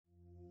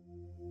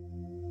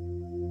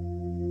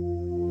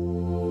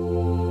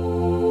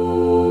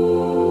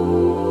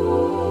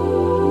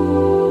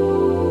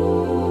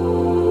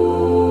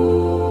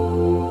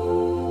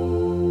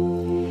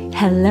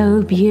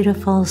Hello,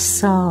 beautiful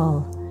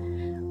soul.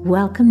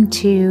 Welcome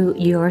to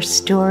Your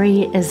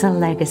Story is a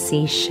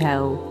Legacy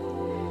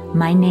show.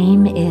 My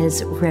name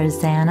is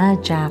Rosanna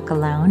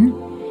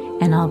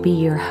Jackalone, and I'll be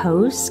your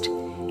host,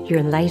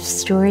 your life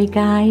story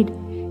guide,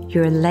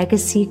 your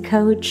legacy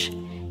coach,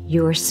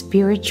 your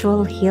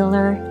spiritual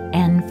healer,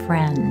 and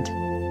friend.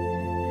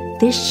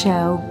 This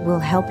show will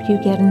help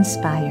you get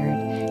inspired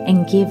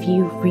and give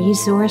you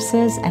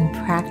resources and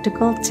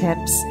practical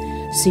tips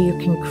so you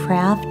can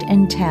craft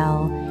and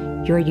tell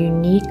your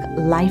unique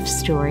life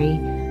story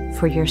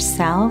for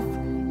yourself,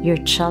 your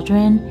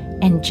children,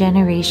 and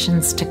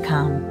generations to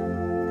come.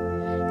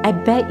 I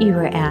bet you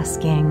are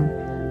asking,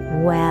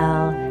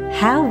 well,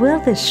 how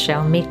will this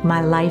show make my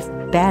life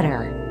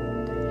better?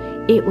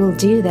 It will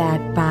do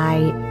that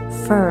by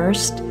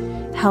first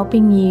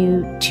helping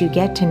you to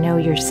get to know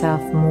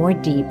yourself more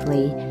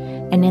deeply,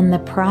 and in the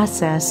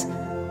process,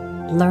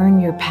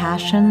 learn your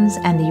passions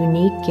and the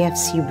unique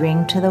gifts you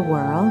bring to the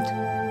world.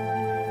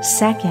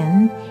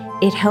 Second,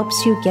 it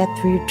helps you get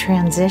through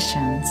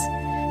transitions,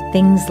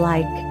 things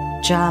like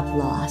job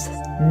loss,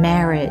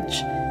 marriage,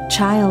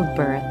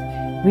 childbirth,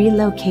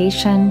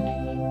 relocation,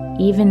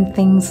 even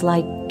things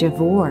like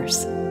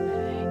divorce.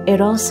 It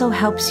also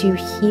helps you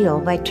heal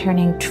by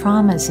turning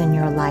traumas in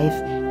your life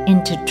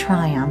into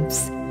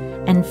triumphs.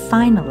 And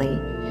finally,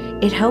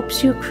 it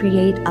helps you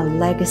create a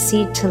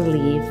legacy to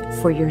leave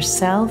for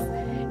yourself,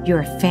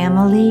 your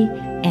family,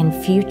 and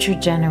future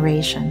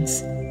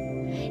generations.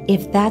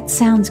 If that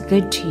sounds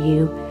good to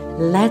you,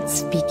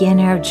 let's begin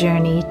our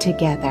journey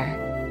together.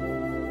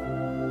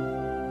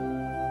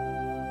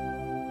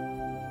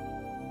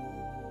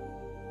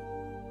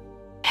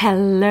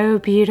 Hello,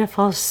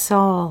 beautiful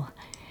soul.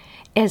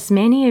 As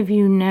many of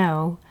you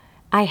know,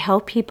 I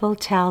help people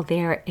tell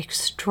their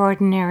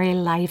extraordinary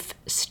life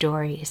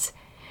stories.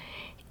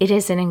 It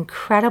is an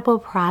incredible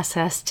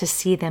process to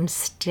see them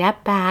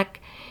step back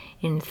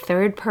in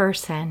third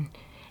person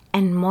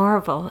and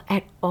marvel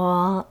at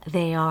all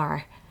they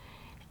are,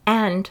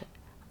 and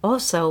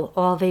also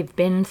all they've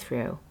been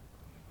through,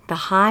 the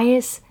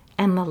highs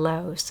and the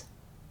lows.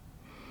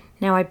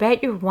 Now, I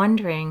bet you're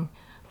wondering,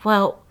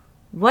 well,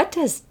 what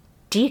does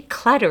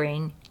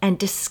decluttering and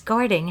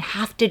discarding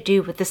have to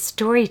do with the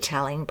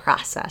storytelling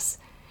process?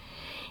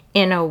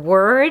 In a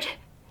word,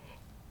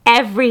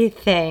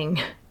 everything.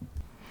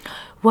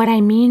 What I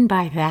mean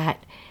by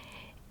that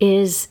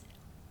is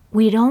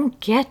we don't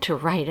get to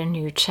write a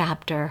new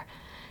chapter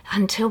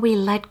until we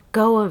let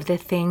go of the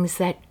things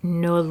that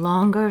no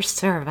longer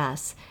serve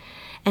us.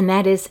 And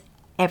that is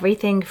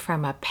everything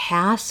from a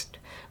past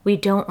we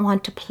don't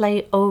want to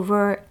play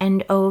over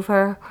and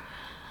over,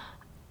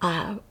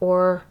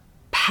 or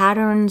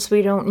patterns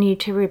we don't need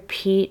to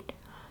repeat,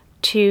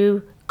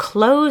 to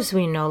clothes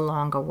we no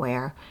longer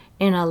wear,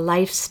 in a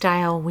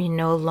lifestyle we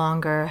no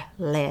longer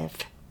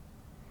live.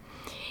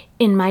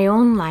 In my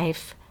own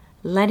life,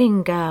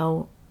 letting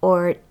go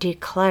or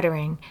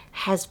decluttering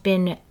has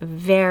been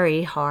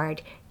very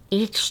hard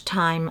each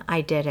time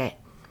I did it.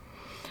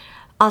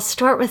 I'll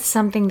start with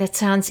something that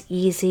sounds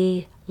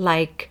easy,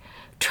 like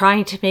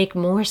trying to make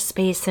more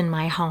space in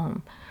my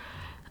home.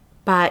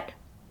 But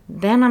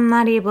then I'm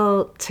not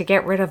able to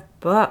get rid of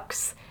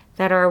books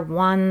that are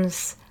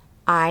ones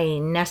I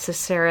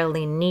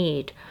necessarily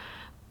need,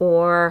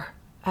 or,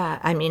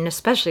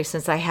 especially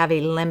since I have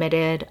a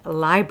limited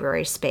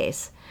library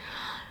space.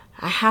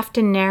 I have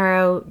to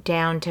narrow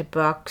down to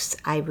books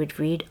I would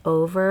read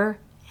over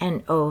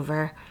and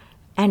over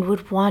and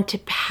would want to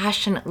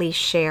passionately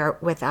share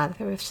with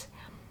others.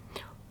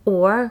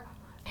 Or,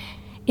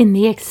 in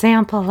the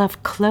example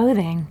of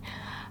clothing,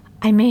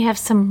 I may have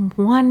some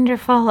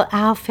wonderful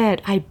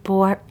outfit I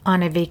bought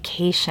on a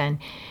vacation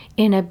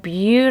in a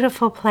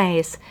beautiful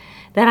place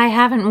that I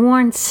haven't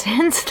worn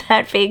since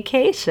that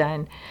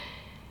vacation.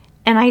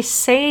 And I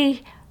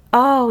say,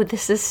 oh,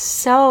 this is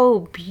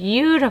so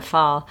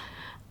beautiful.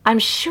 I'm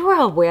sure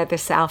I'll wear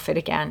this outfit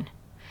again.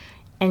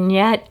 And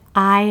yet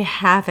I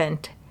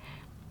haven't.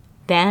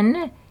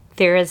 Then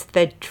there is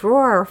the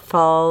drawer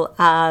full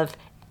of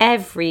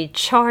every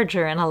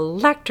charger and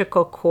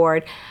electrical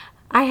cord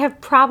I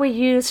have probably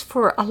used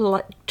for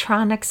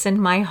electronics in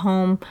my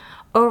home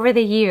over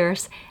the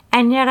years,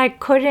 and yet I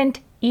couldn't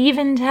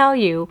even tell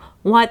you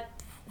what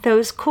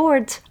those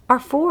cords are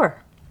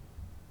for.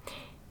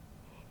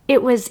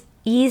 It was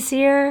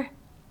easier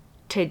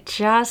to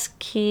just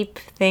keep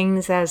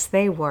things as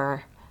they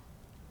were,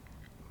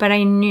 but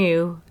I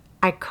knew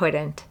I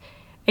couldn't.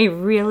 I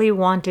really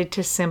wanted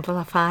to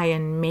simplify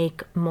and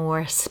make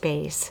more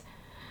space.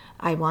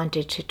 I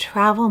wanted to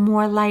travel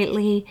more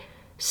lightly,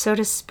 so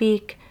to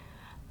speak,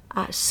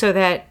 so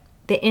that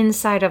the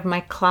inside of my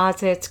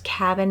closets,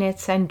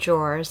 cabinets, and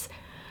drawers,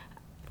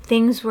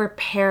 things were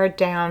pared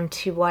down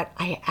to what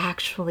I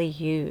actually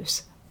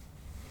use.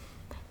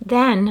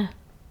 Then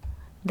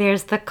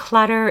there's the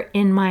clutter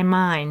in my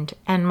mind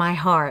and my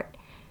heart.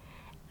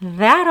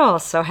 That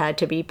also had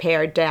to be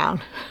pared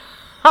down.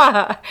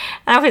 That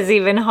was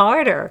even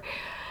harder.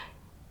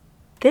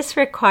 This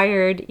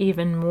required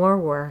even more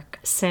work,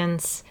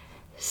 since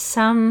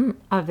some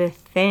of the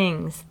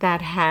things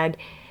that had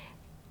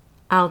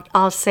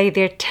I'll say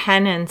their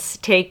tenants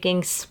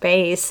taking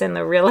space in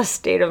the real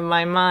estate of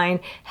my mind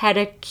had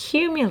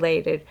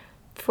accumulated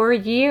for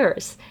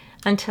years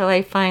until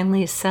I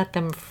finally set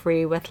them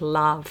free with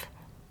love.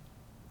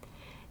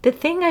 The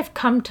thing I've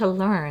come to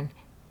learn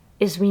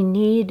is we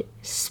need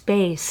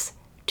space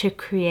to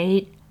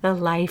create the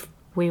life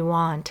we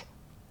want.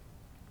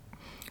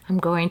 I'm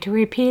going to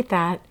repeat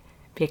that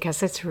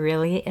because it's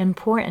really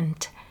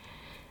important.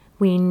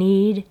 We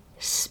need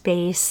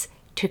space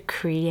to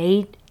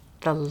create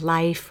the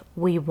life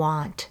we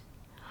want.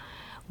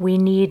 We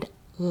need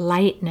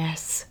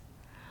lightness.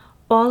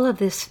 All of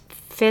this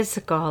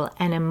physical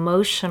and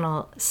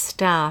emotional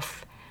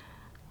stuff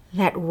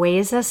that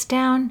weighs us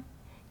down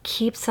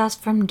keeps us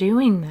from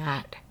doing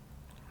that.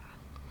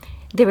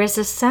 There is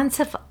a sense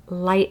of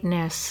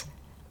lightness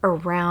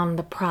around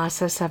the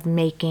process of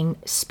making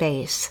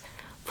space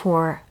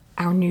for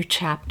our new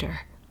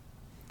chapter.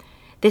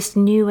 This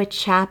new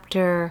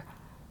chapter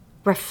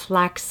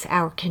reflects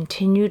our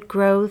continued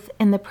growth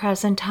in the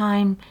present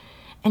time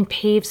and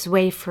paves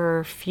way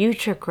for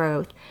future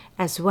growth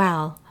as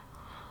well.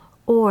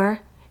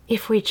 Or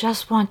if we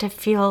just want to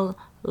feel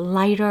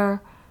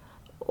lighter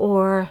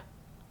or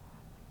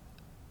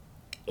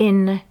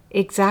in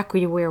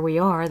exactly where we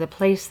are, the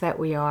place that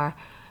we are,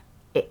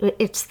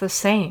 it's the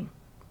same.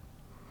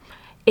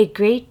 A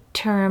great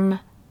term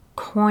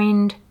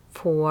coined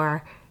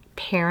for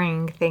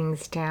paring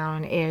things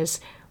down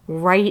is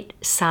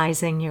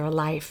right-sizing your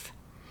life.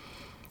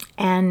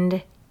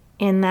 And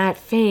in that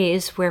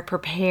phase, we're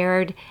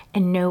prepared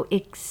and know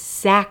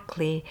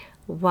exactly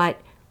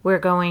what we're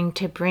going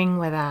to bring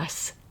with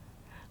us.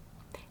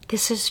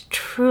 This is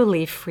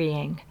truly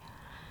freeing.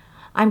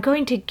 I'm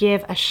going to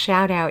give a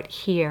shout out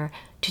here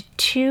to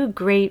two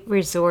great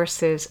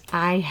resources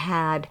I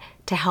had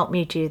to help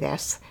me do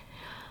this.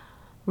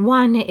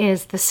 One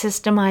is the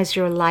Systemize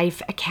Your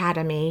Life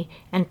Academy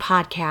and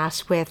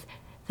podcast with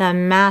the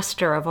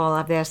master of all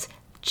of this,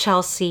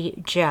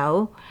 Chelsea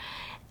Joe,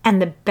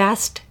 and the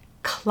best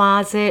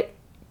closet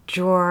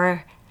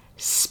drawer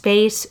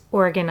space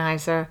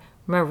organizer,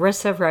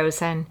 Marissa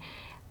Rosen.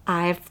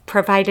 I've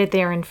provided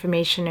their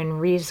information and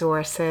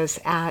resources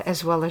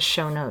as well as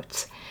show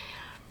notes.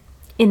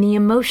 In the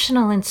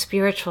emotional and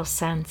spiritual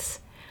sense,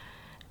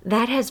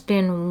 that has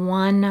been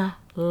one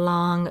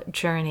long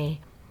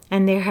journey,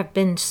 and there have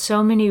been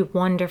so many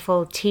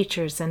wonderful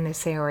teachers in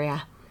this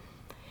area.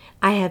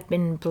 I have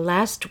been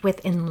blessed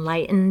with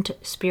enlightened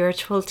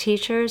spiritual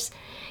teachers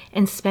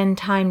and spend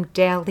time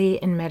daily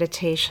in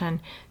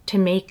meditation to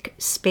make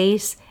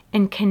space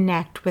and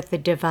connect with the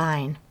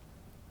divine.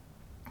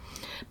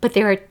 But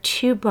there are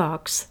two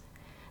books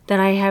that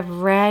I have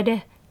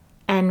read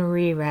and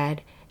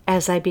reread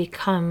as I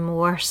become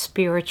more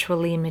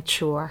spiritually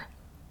mature.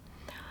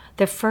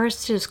 The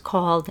first is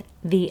called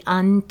The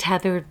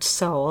Untethered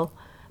Soul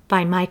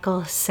by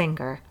Michael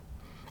Singer,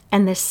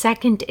 and the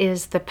second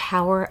is The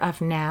Power of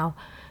Now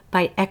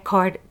by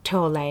Eckhart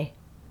Tolle.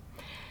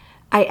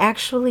 I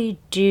actually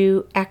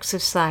do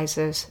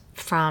exercises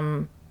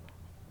from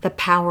the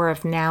Power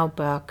of Now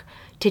book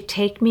to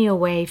take me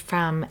away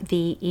from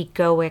the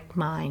egoic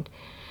mind,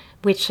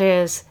 which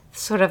is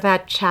sort of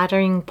that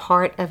chattering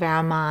part of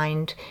our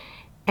mind,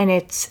 and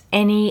it's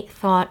any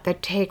thought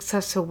that takes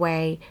us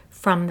away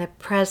from the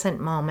present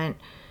moment,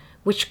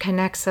 which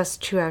connects us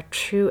to our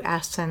true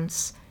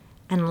essence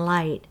and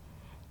light.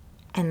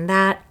 And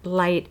that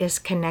light is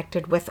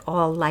connected with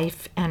all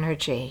life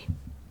energy.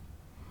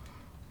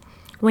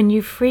 When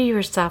you free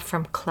yourself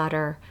from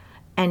clutter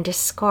and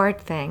discard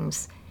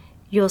things,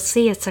 you'll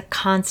see it's a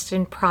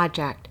constant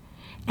project,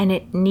 and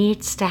it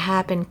needs to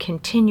happen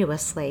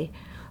continuously,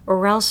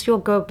 or else you'll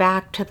go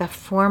back to the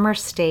former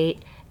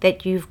state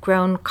that you've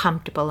grown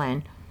comfortable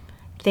in.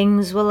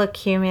 Things will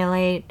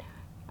accumulate,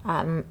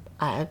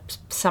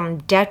 some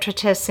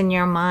detritus in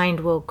your mind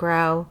will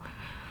grow.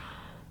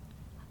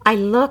 I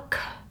look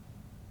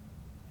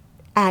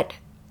at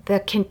the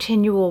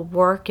continual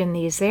work in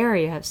these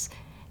areas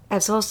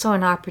as also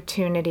an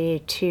opportunity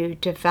to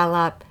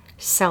develop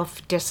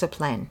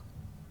self-discipline.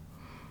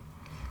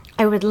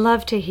 I would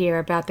love to hear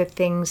about the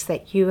things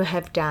that you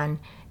have done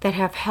that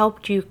have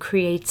helped you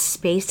create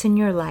space in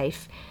your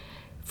life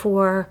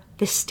for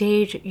the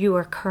stage you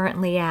are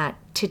currently at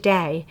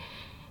today,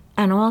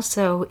 and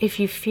also if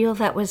you feel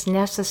that was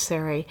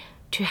necessary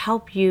to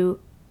help you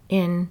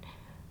in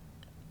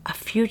a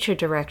future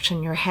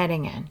direction you're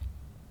heading in.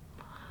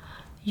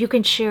 You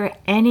can share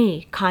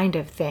any kind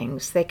of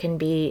things. They can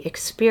be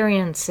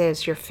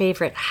experiences, your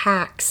favorite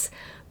hacks,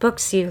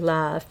 books you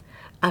love,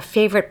 a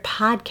favorite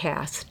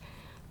podcast.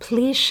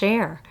 Please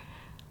share.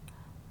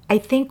 I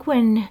think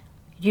when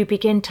you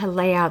begin to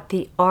lay out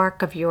the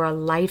arc of your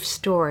life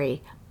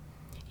story,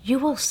 you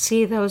will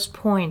see those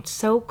points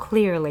so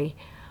clearly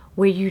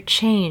where you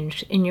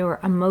changed in your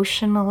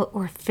emotional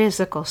or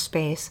physical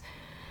space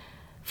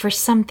for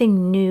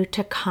something new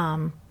to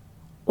come,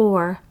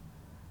 or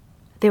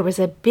there was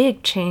a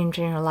big change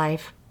in your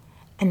life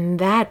and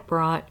that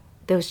brought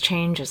those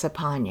changes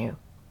upon you.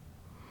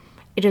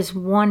 It is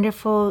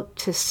wonderful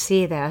to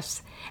see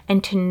this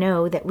and to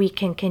know that we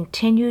can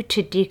continue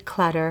to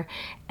declutter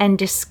and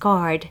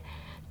discard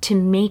to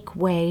make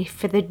way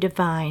for the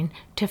divine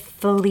to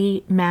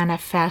fully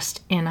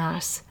manifest in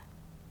us.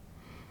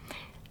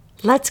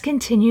 Let's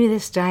continue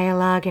this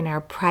dialogue in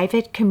our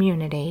private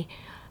community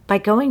by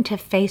going to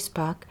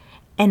Facebook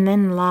and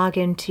then log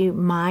into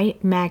my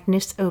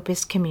Magnus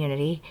Opus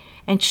community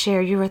and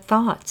share your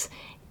thoughts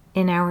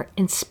in our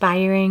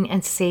inspiring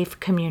and safe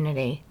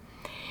community.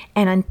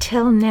 And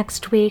until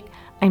next week,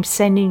 I'm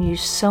sending you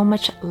so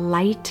much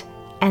light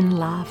and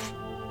love.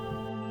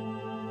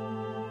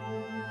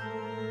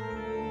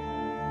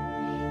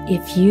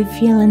 If you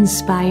feel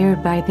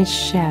inspired by this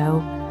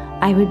show,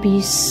 I would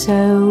be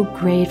so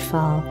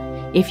grateful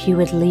if you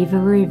would leave a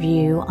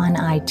review on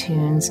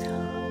iTunes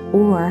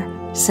or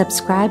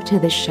subscribe to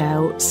the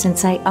show,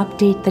 since I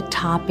update the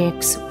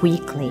topics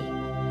weekly.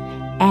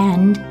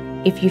 And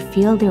if you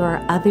feel there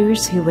are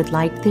others who would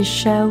like this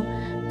show,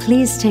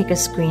 please take a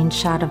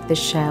screenshot of the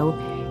show,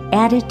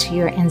 add it to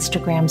your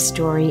Instagram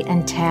story,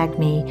 and tag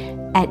me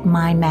at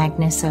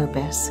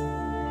MyMagnusOpus.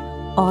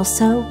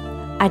 Also,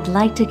 I'd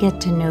like to get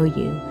to know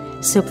you,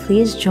 so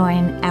please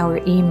join our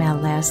email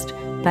list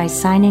by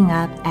signing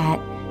up at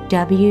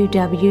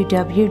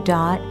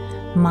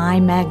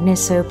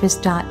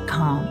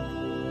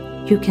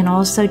www.mymagnusopus.com. You can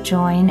also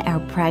join our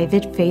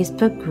private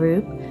Facebook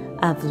group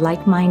of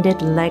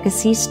like-minded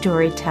legacy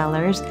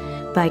storytellers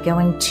by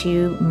going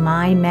to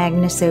My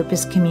Magnus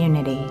Opus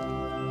community.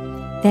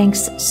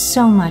 Thanks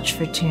so much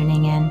for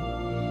tuning in.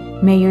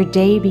 May your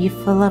day be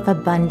full of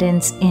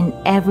abundance in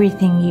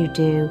everything you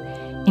do,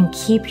 and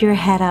keep your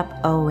head up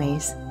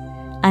always.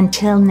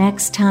 Until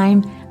next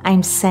time,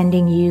 I'm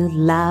sending you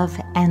love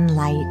and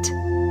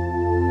light.